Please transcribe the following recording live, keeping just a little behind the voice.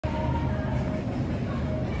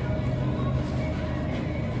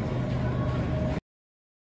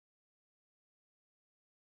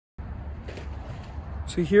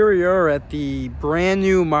So here we are at the brand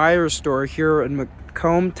new Meijer store here in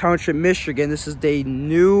Macomb Township, Michigan. This is the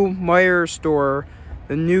new Meijer store,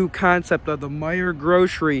 the new concept of the Meijer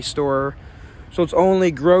Grocery store. So it's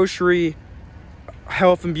only grocery,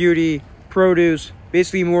 health and beauty, produce,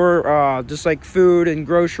 basically more just like food and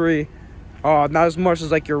grocery. Not as much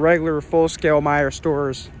as like your regular full-scale Meijer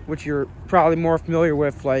stores, which you're probably more familiar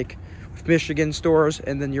with, like with Michigan stores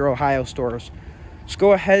and then your Ohio stores. Let's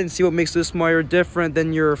go ahead and see what makes this Meijer different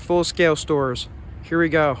than your full-scale stores. Here we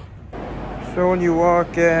go. So when you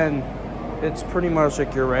walk in, it's pretty much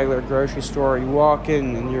like your regular grocery store. You walk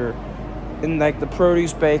in and you're in like the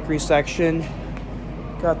produce bakery section.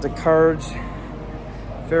 Got the cards.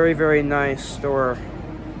 Very, very nice store.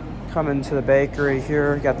 Coming to the bakery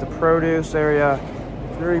here. Got the produce area.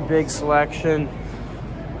 Very big selection.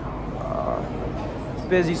 It's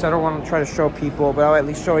busy, so I don't want to try to show people, but I'll at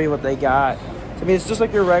least show you what they got. I mean, it's just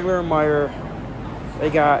like your regular Meijer. They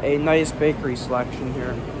got a nice bakery selection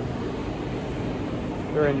here.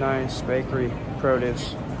 Very nice bakery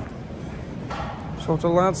produce. So it's a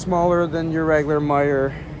lot smaller than your regular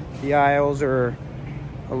Meijer. The aisles are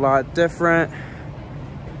a lot different.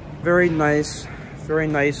 Very nice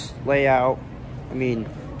layout. I mean,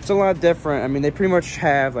 it's a lot different. I mean, they pretty much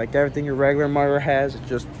have like everything your regular Meijer has. It's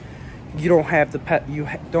just you don't have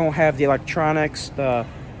the electronics, the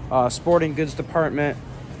sporting goods department,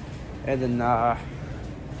 and then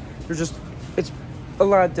it's a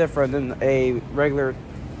lot different than a regular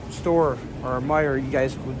store or a Meijer you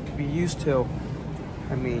guys would be used to.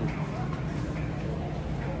 I mean,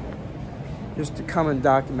 just to come and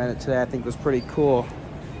document it today, I think was pretty cool.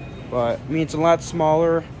 But I mean, it's a lot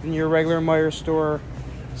smaller than your regular Meijer store.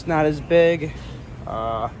 It's not as big.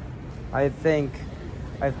 I think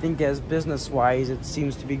as business-wise, it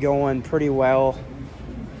seems to be going pretty well.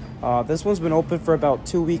 This one's been open for about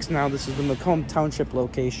 2 weeks now. This is the Macomb Township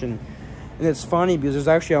location. And it's funny because there's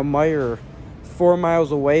actually a Meijer 4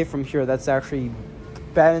 miles away from here that's actually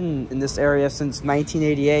been in this area since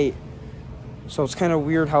 1988. So it's kind of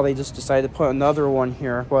weird how they just decided to put another one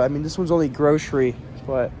here. But I mean, this one's only grocery,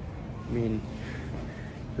 but I mean,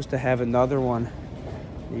 just to have another one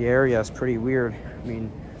in the area is pretty weird. I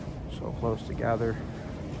mean, so close together.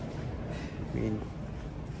 I mean,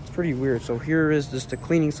 it's pretty weird. So here is just a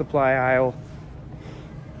cleaning supply aisle.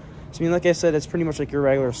 So, I mean, like I said, it's pretty much like your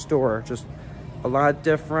regular store, just a lot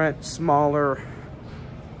different, smaller.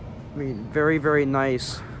 I mean, very, very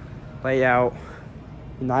nice layout.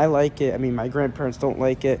 And I like it. I mean, my grandparents don't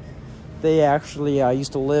like it. They actually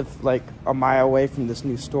used to live like a mile away from this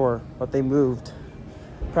new store, but they moved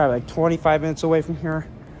probably like 25 minutes away from here.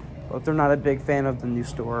 But they're not a big fan of the new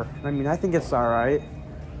store. I mean, I think it's all right.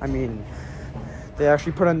 I mean, they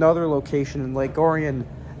actually put another location in Lake Orion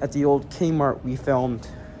at the old Kmart we filmed.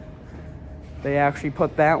 They actually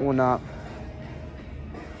put that one up,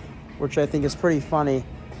 which I think is pretty funny.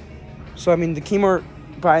 So, I mean, the Kmart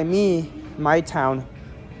by me, my town,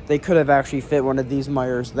 they could have actually fit one of these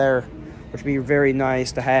Meijers there, which would be very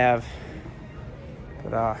nice to have.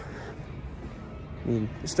 But, I mean,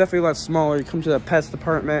 it's definitely a lot smaller. You come to the pets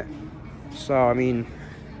department. So, I mean,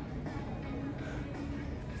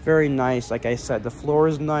 very nice. Like I said, the floor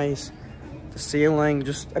is nice. The ceiling,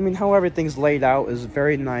 just, I mean, how everything's laid out is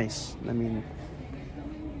very nice. I mean,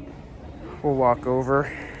 we'll walk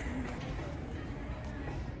over.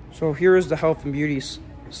 So here is the health and beauty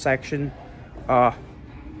section.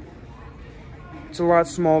 It's a lot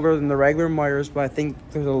smaller than the regular Meijers, but I think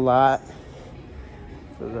there's a lot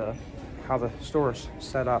for how the store's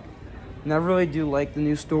set up. And I really do like the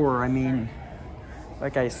new store. I mean,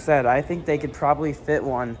 like I said, I think they could probably fit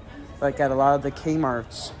one like at a lot of the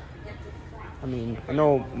Kmarts. I mean, I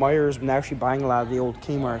know Meijer's been actually buying a lot of the old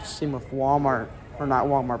Kmarts. Same with Walmart, or not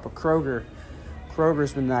Walmart, but Kroger.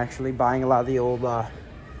 Kroger's been actually buying a lot of the old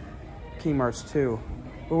Kmarts too.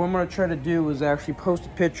 But what I'm going to try to do is actually post a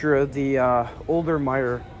picture of the older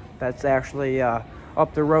Meijer that's actually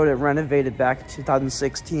up the road and renovated back in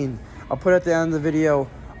 2016. I'll put it at the end of the video.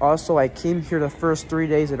 Also, I came here the first 3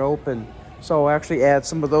 days it opened. So I'll actually add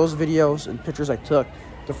some of those videos and pictures I took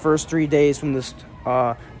the first 3 days from this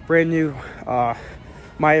brand new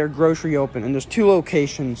Meijer Grocery opened. And there's 2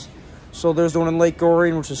 locations. So there's the one in Lake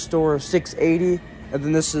Orion, which is store 680. And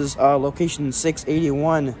then this is location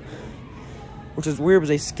 681. Which is weird because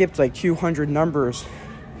they skipped like 200 numbers.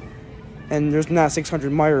 And there's not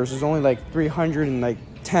 600 Meijers. There's only like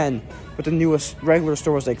 310. But the newest regular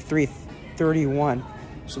store was like 331.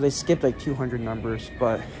 So they skipped like 200 numbers.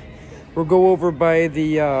 But we'll go over by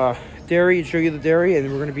the dairy and show you the dairy, and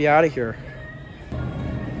then we're going to be out of here.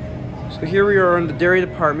 So here we are in the dairy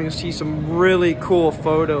department. You can see some really cool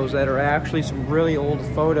photos that are actually some really old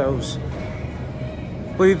photos.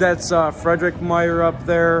 I believe that's Frederick Meijer up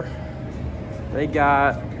there. They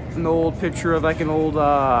got an old picture of like an old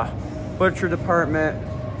butcher department.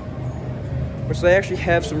 So they actually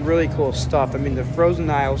have some really cool stuff. I mean, the frozen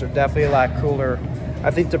aisles are definitely a lot cooler.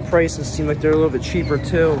 I think the prices seem like they're a little bit cheaper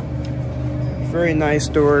too. Very nice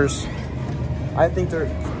stores. I think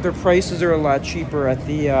their prices are a lot cheaper at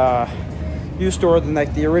the new store than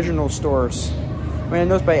like the original stores. I mean, I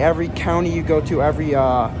noticed by every county you go to,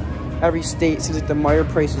 every state, seems like the Meijer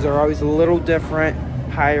prices are always a little different,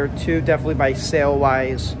 higher too, definitely by sale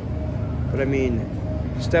wise. But I mean,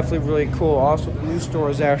 it's definitely really cool. Also, the new store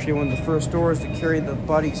is actually one of the first stores to carry the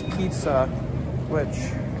Buddy's Pizza, which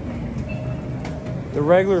the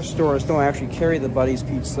regular stores don't actually carry the Buddy's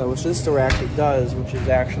Pizza, which this store actually does, which is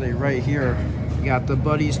actually right here. You got the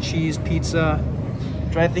Buddy's Cheese Pizza,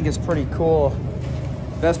 which I think is pretty cool.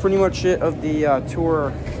 That's pretty much it of the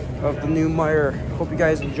tour of the new Meijer. Hope you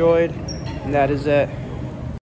guys enjoyed, and that is it.